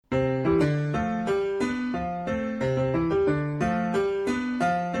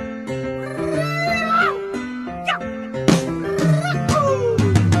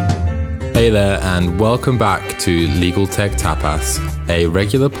Hey there, and welcome back to Legal Tech Tapas, a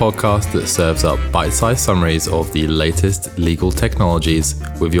regular podcast that serves up bite-sized summaries of the latest legal technologies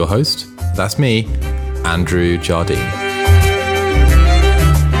with your host, that's me, Andrew Jardine.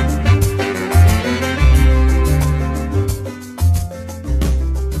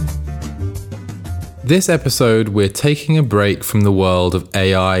 This episode, we're taking a break from the world of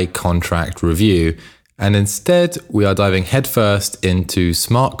AI contract review, and instead we are diving headfirst into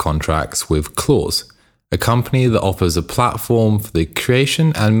smart contracts with Clause, a company that offers a platform for the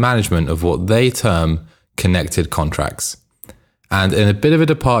creation and management of what they term connected contracts. And in a bit of a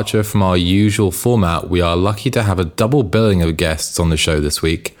departure from our usual format, we are lucky to have a double billing of guests on the show this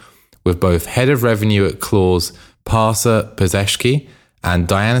week, with both Head of Revenue at Clause, Parsa Pezeshki, and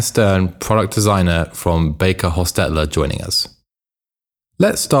Diana Stern, Product Designer from Baker Hostetler, joining us.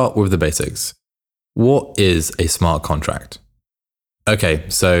 Let's start with the basics. What is a smart contract? Okay,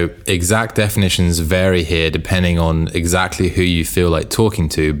 so exact definitions vary here depending on exactly who you feel like talking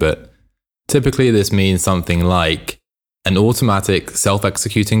to, but typically this means something like an automatic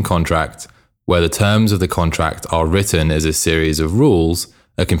self-executing contract where the terms of the contract are written as a series of rules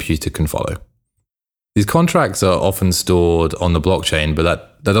a computer can follow. These contracts are often stored on the blockchain, but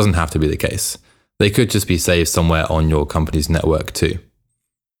that doesn't have to be the case. They could just be saved somewhere on your company's network too.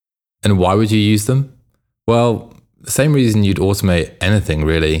 And why would you use them? Well, the same reason you'd automate anything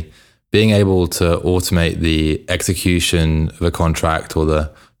really. Being able to automate the execution of a contract or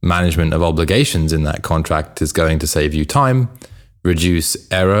the management of obligations in that contract is going to save you time, reduce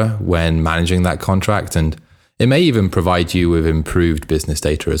error when managing that contract, and it may even provide you with improved business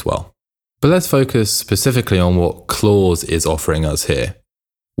data as well. But let's focus specifically on what Clause is offering us here,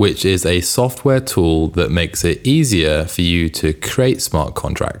 which is a software tool that makes it easier for you to create smart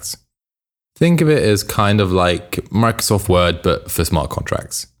contracts. Think of it as kind of like Microsoft Word, but for smart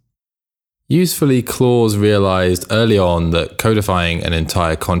contracts. Usefully, Clause realized early on that codifying an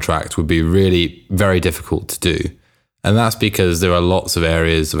entire contract would be really very difficult to do. And that's because there are lots of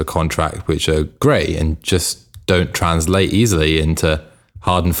areas of a contract which are grey and just don't translate easily into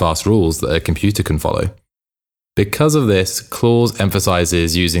hard and fast rules that a computer can follow. Because of this, Clause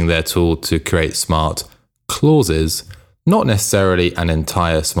emphasizes using their tool to create smart clauses, not necessarily an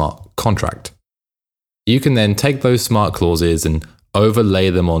entire smart contract. You can then take those smart clauses and overlay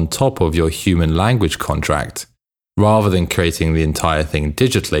them on top of your human language contract, rather than creating the entire thing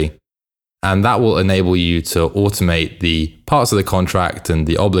digitally. And that will enable you to automate the parts of the contract and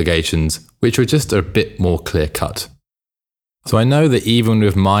the obligations, which are just a bit more clear-cut. So I know that even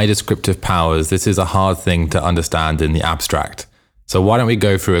with my descriptive powers, this is a hard thing to understand in the abstract. So why don't we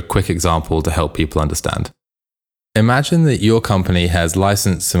go through a quick example to help people understand? Imagine that your company has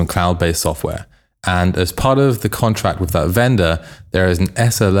licensed some cloud-based software, and as part of the contract with that vendor, there is an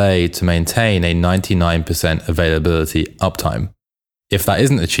SLA to maintain a 99% availability uptime. If that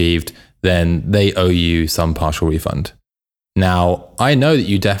isn't achieved, then they owe you some partial refund. Now, I know that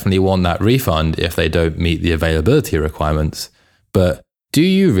you definitely want that refund if they don't meet the availability requirements, but do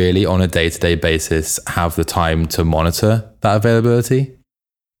you really on a day-to-day basis have the time to monitor that availability?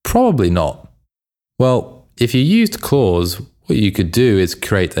 Probably not. Well, if you used Clause, what you could do is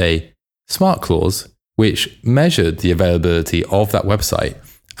create a smart clause which measured the availability of that website,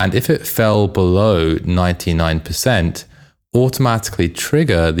 and if it fell below 99%, automatically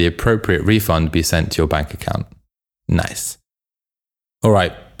trigger the appropriate refund be sent to your bank account. Nice. All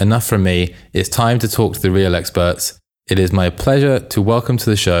right, enough from me. It's time to talk to the real experts. It is my pleasure to welcome to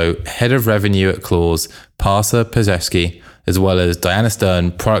the show Head of Revenue at Clause, Parsa Pezeshki, as well as Diana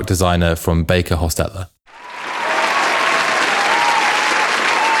Stern, Product Designer from Baker Hostetler.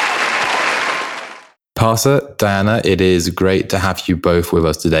 Parsa, Diana, it is great to have you both with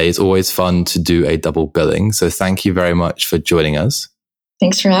us today. It's always fun to do a double billing, so thank you very much for joining us.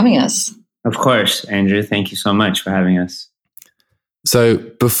 Thanks for having us. Of course, Andrew. Thank you so much for having us. So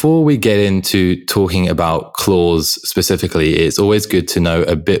before we get into talking about Clause specifically, it's always good to know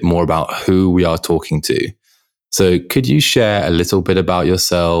a bit more about who we are talking to. So could you share a little bit about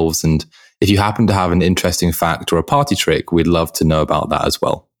yourselves? And if you happen to have an interesting fact or a party trick, we'd love to know about that as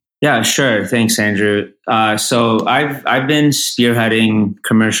well. Yeah, sure. Thanks, Andrew. So I've been spearheading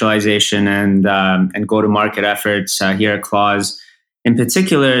commercialization and go-to-market efforts here at Clause. In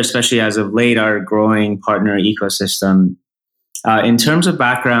particular, especially as of late, our growing partner ecosystem. In terms of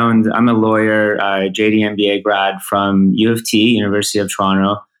background, I'm a lawyer, JD MBA grad from U of T, University of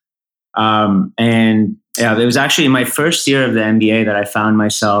Toronto. And yeah, it was actually in my first year of the MBA that I found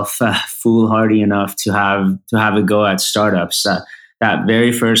myself foolhardy enough to have a go at startups. That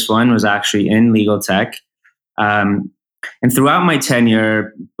very first one was actually in legal tech. And throughout my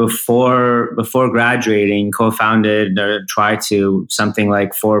tenure, before graduating, co-founded or tried to something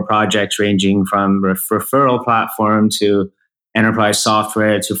like 4 projects ranging from referral platform to enterprise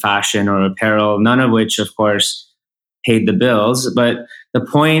software to fashion or apparel, none of which, of course, paid the bills. But the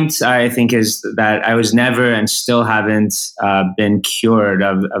point, I think, is that I was never and still haven't been cured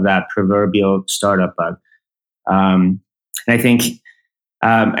of that proverbial startup bug. And I think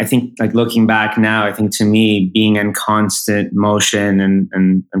like looking back now, I think to me, being in constant motion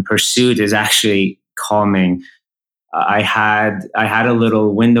and pursuit is actually calming. I had a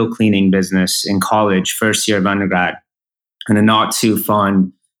little window cleaning business in college, first year of undergrad, and a not too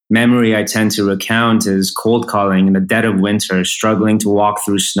fond memory I tend to recount is cold calling in the dead of winter, struggling to walk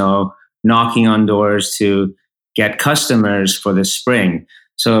through snow, knocking on doors to get customers for the spring.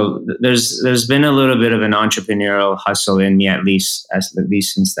 So there's been a little bit of an entrepreneurial hustle in me, at least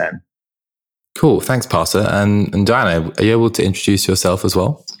since then. Cool. Thanks, Parsa. And Diana, are you able to introduce yourself as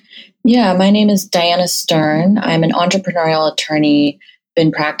well? Yeah, my name is Diana Stern. I'm an entrepreneurial attorney,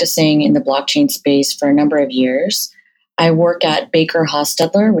 been practicing in the blockchain space for a number of years. I work at Baker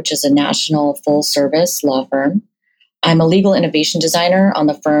Hostetler, which is a national full-service law firm. I'm a legal innovation designer on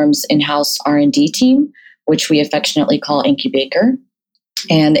the firm's in-house R&D team, which we affectionately call Incubaker.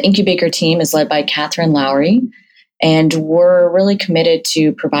 And the Incubaker team is led by Catherine Lowry, and we're really committed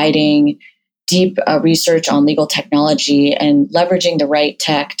to providing deep research on legal technology and leveraging the right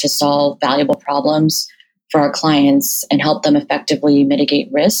tech to solve valuable problems for our clients and help them effectively mitigate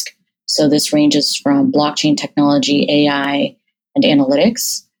risk. So this ranges from blockchain technology, AI, and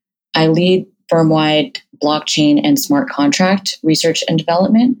analytics. I lead firm-wide blockchain and smart contract research and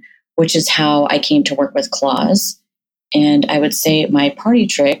development, which is how I came to work with Clause. And I would say my party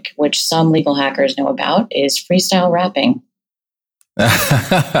trick, which some legal hackers know about, is freestyle rapping.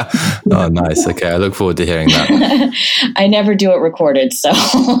 Oh, nice. Okay, I look forward to hearing that. I never do it recorded, so...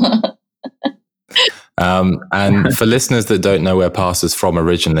 And for listeners that don't know where Parsa's from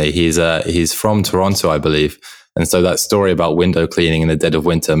originally, he's from Toronto, I believe. And so that story about window cleaning in the dead of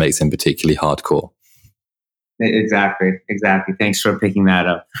winter makes him particularly hardcore. Exactly. Thanks for picking that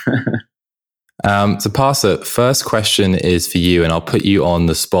up. So Parsa, first question is for you, and I'll put you on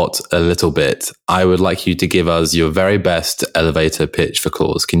the spot a little bit. I would like you to give us your very best elevator pitch for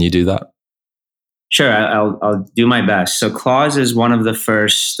Clause. Can you do that? Sure, I'll do my best. So Clause is one of the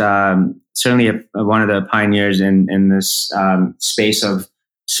first, certainly one of the pioneers in this space of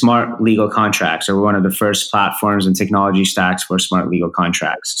smart legal contracts, or one of the first platforms and technology stacks for smart legal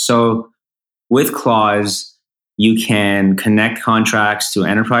contracts. So with Clause, you can connect contracts to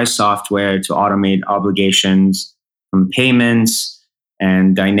enterprise software to automate obligations from payments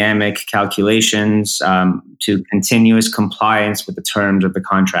and dynamic calculations to continuous compliance with the terms of the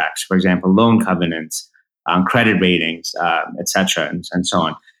contracts. For example, loan covenants, credit ratings, et cetera, and so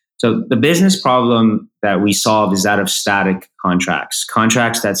on. So the business problem that we solve is that of static contracts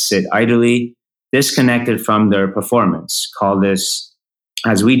that sit idly, disconnected from their performance. Call this,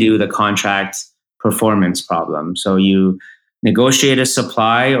 as we do, the contract performance problem. So you negotiate a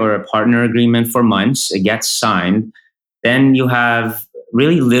supply or a partner agreement for months, it gets signed, then you have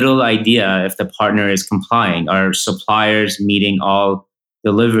really little idea if the partner is complying. Are suppliers meeting all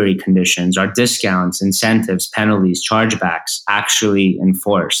delivery conditions? Are discounts, incentives, penalties, chargebacks actually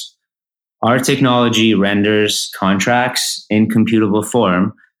enforced? Our technology renders contracts in computable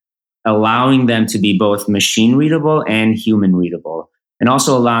form, allowing them to be both machine readable and human readable, and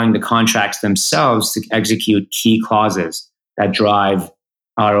also allowing the contracts themselves to execute key clauses that drive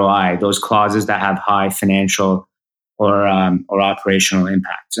ROI, those clauses that have high financial or operational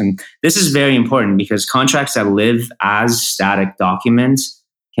impacts. And this is very important because contracts that live as static documents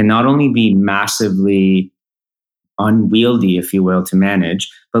can not only be massively unwieldy, if you will, to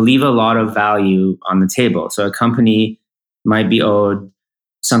manage, but leave a lot of value on the table. So a company might be owed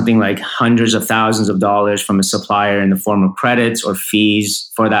something like hundreds of thousands of dollars from a supplier in the form of credits or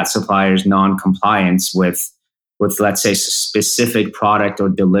fees for that supplier's non-compliance with let's say, specific product or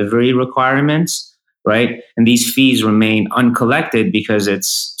delivery requirements. Right? And these fees remain uncollected because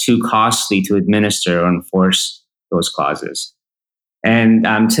it's too costly to administer or enforce those clauses. And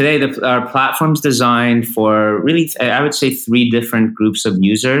today, our platform's designed for really, I would say, 3 different groups of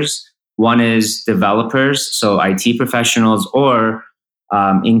users. One is developers, so IT professionals, or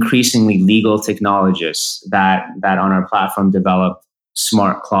increasingly legal technologists that on our platform develop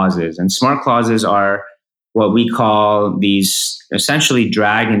smart clauses. And smart clauses are what we call these essentially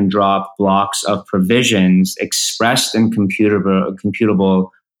drag and drop blocks of provisions expressed in computable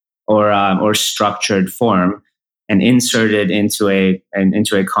or structured form. and inserted into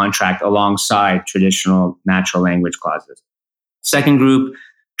a contract alongside traditional natural language clauses. Second group,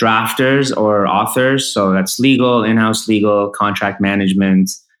 drafters or authors. So that's legal, in-house legal, contract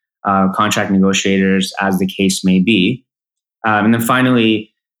management, contract negotiators, as the case may be. And then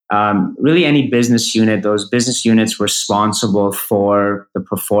finally, really any business unit, those business units responsible for the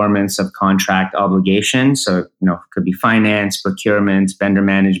performance of contract obligations. So, it could be finance, procurement, vendor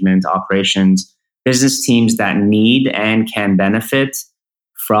management, operations, business teams that need and can benefit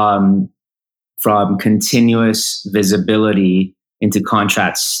from continuous visibility into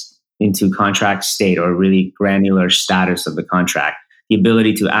contract state, or really granular status of the contract, the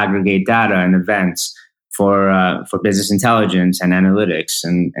ability to aggregate data and events for business intelligence and analytics,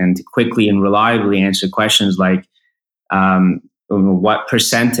 and to quickly and reliably answer questions like what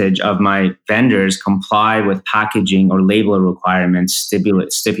percentage of my vendors comply with packaging or label requirements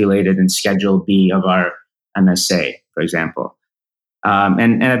stipulated in Schedule B of our MSA, for example.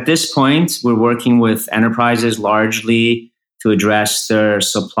 And at this point, we're working with enterprises largely to address their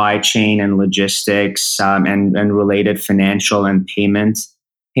supply chain and logistics and related financial and payment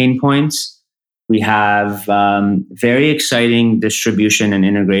pain points. We have very exciting distribution and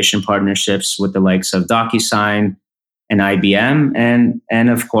integration partnerships with the likes of DocuSign and IBM. And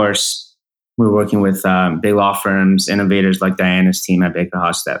of course, we're working with big law firms, innovators like Diana's team at Baker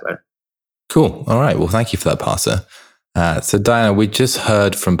Hostetler. Cool. All right. Well, thank you for that, Parsa. So Diana, we just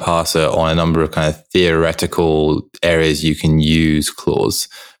heard from Parsa on a number of kind of theoretical areas you can use clause,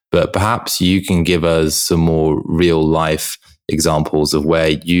 but perhaps you can give us some more real life examples of where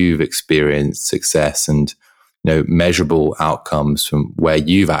you've experienced success and measurable outcomes from where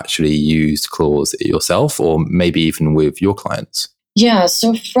you've actually used clause yourself, or maybe even with your clients. Yeah.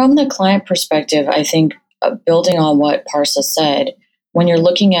 So from the client perspective, I think building on what Parsa said, when you're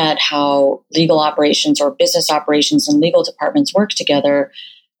looking at how legal operations or business operations and legal departments work together,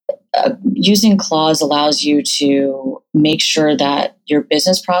 using clause allows you to make sure that your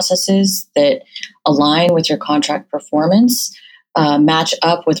business processes that align with your contract performance match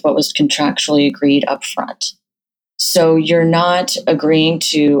up with what was contractually agreed up front. So you're not agreeing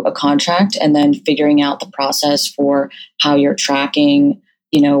to a contract and then figuring out the process for how you're tracking,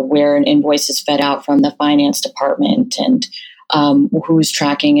 where an invoice is fed out from the finance department, and who's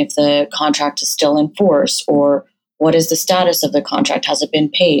tracking if the contract is still in force, or what is the status of the contract? Has it been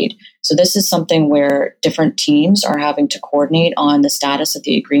paid? So this is something where different teams are having to coordinate on the status of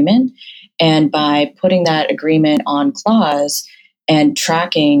the agreement. And by putting that agreement on clause and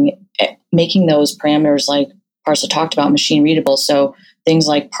tracking, making those parameters like Parsa talked about machine readable, so things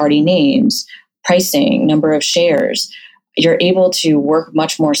like party names, pricing, number of shares, you're able to work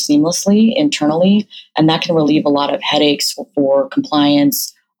much more seamlessly internally, and that can relieve a lot of headaches for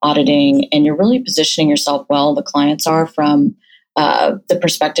compliance, auditing, and you're really positioning yourself well, the clients are, from the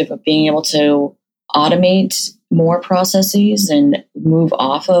perspective of being able to automate more processes and move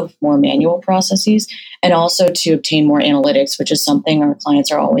off of more manual processes, and also to obtain more analytics, which is something our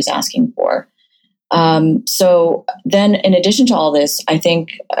clients are always asking for. So then in addition to all this, I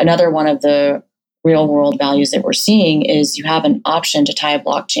think another one of the real world values that we're seeing is you have an option to tie a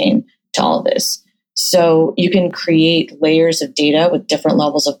blockchain to all of this. So you can create layers of data with different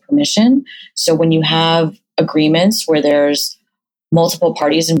levels of permission. So when you have agreements where there's multiple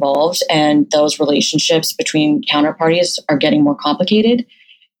parties involved and those relationships between counterparties are getting more complicated,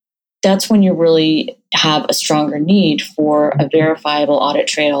 that's when you really have a stronger need for a verifiable audit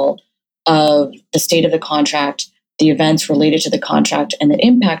trail of the state of the contract, the events related to the contract, and the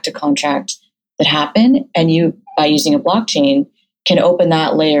impact to contract that happen. And you, by using a blockchain, can open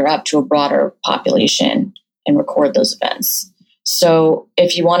that layer up to a broader population and record those events. So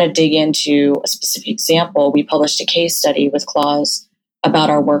if you want to dig into a specific example, we published a case study with Clause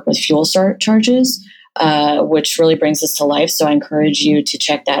about our work with fuel surcharges, which really brings this to life. So I encourage you to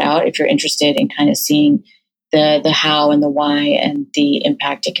check that out if you're interested in kind of seeing the how and the why and the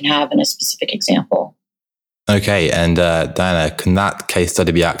impact it can have in a specific example. Okay. And Diana, can that case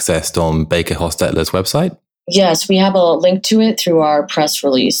study be accessed on Baker Hostetler's website? Yes, we have a link to it through our press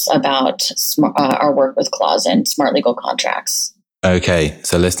release about our work with Clause and smart legal contracts. Okay,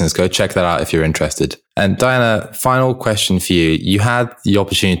 so listeners, go check that out if you're interested. And Diana, final question for you. You had the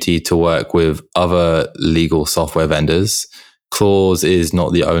opportunity to work with other legal software vendors. Clause is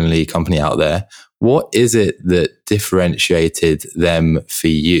not the only company out there. What is it that differentiated them for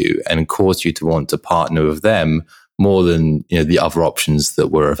you and caused you to want to partner with them more than the other options that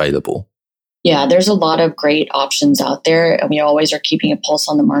were available? Yeah, there's a lot of great options out there, and we always are keeping a pulse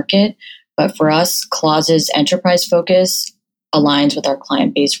on the market. But for us, Clause's enterprise focus aligns with our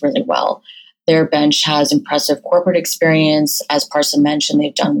client base really well. Their bench has impressive corporate experience. As Parsa mentioned,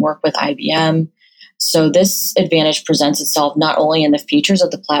 they've done work with IBM. So this advantage presents itself not only in the features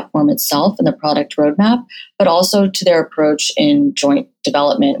of the platform itself and the product roadmap, but also to their approach in joint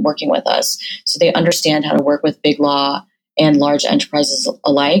development, working with us. So they understand how to work with big law and large enterprises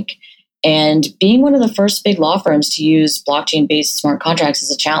alike. And being one of the first big law firms to use blockchain-based smart contracts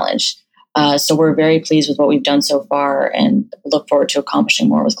is a challenge. So we're very pleased with what we've done so far and look forward to accomplishing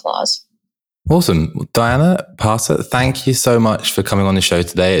more with Clause. Awesome. Diana, Parsa, thank you so much for coming on the show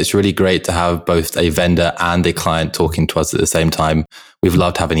today. It's really great to have both a vendor and a client talking to us at the same time. We've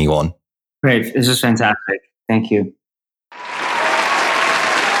loved having you on. Great. This is fantastic. Thank you.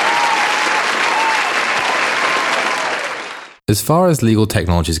 As far as legal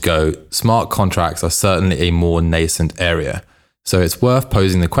technologies go, smart contracts are certainly a more nascent area. So it's worth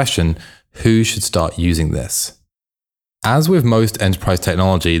posing the question, who should start using this? As with most enterprise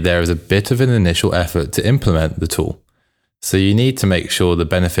technology, there is a bit of an initial effort to implement the tool. So you need to make sure the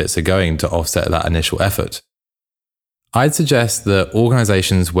benefits are going to offset that initial effort. I'd suggest that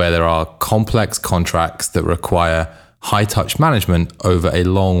organizations where there are complex contracts that require high-touch management over a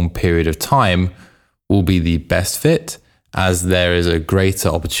long period of time will be the best fit, as there is a greater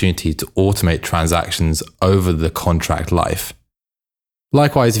opportunity to automate transactions over the contract life.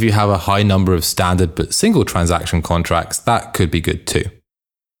 Likewise, if you have a high number of standard but single transaction contracts, that could be good too.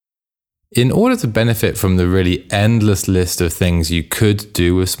 In order to benefit from the really endless list of things you could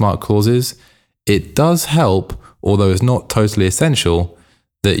do with smart clauses, it does help, although it's not totally essential,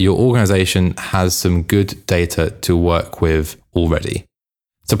 that your organization has some good data to work with already.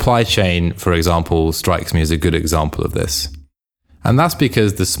 Supply chain, for example, strikes me as a good example of this. And that's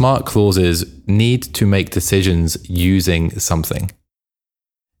because the smart clauses need to make decisions using something.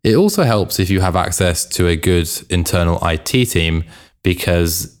 It also helps if you have access to a good internal IT team,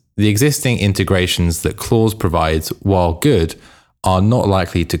 because the existing integrations that Clause provides, while good, are not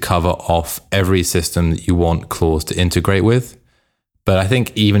likely to cover off every system that you want Clause to integrate with. But I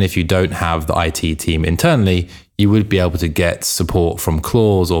think even if you don't have the IT team internally, you would be able to get support from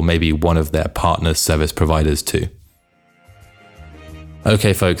Clause or maybe one of their partner service providers too.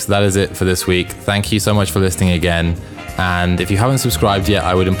 Okay, folks, that is it for this week. Thank you so much for listening again. And if you haven't subscribed yet,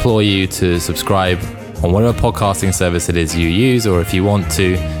 I would implore you to subscribe on whatever podcasting service it is you use, or if you want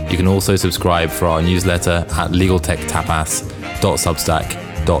to, you can also subscribe for our newsletter at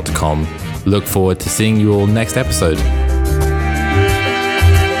legaltechtapas.substack.com. Look forward to seeing you all next episode.